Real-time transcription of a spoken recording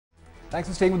Thanks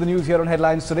for staying with the news here on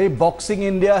Headlines today. Boxing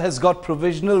India has got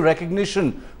provisional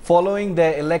recognition following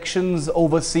their elections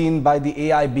overseen by the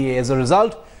AIBA. As a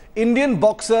result, Indian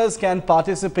boxers can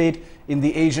participate in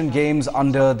the Asian Games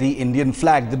under the Indian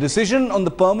flag. The decision on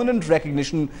the permanent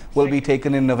recognition will be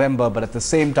taken in November, but at the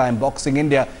same time, Boxing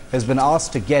India has been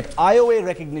asked to get IOA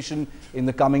recognition in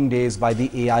the coming days by the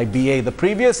AIBA. The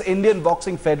previous Indian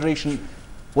Boxing Federation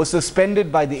was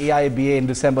suspended by the AIBA in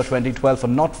December 2012 for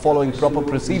not following proper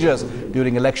procedures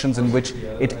during elections in which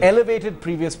it elevated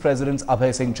previous presidents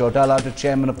Abhay Singh Chautala to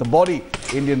chairman of the body.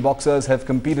 Indian boxers have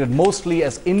competed mostly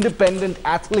as independent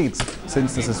athletes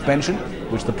since the suspension,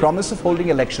 which the promise of holding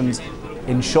elections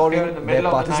ensuring their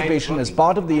participation as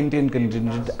part of the Indian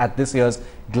contingent at this year's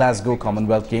Glasgow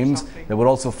Commonwealth Games. There were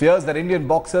also fears that Indian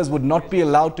boxers would not be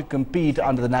allowed to compete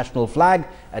under the national flag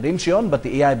at Incheon, but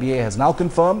the AIBA has now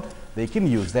confirmed they can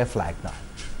use their flag now.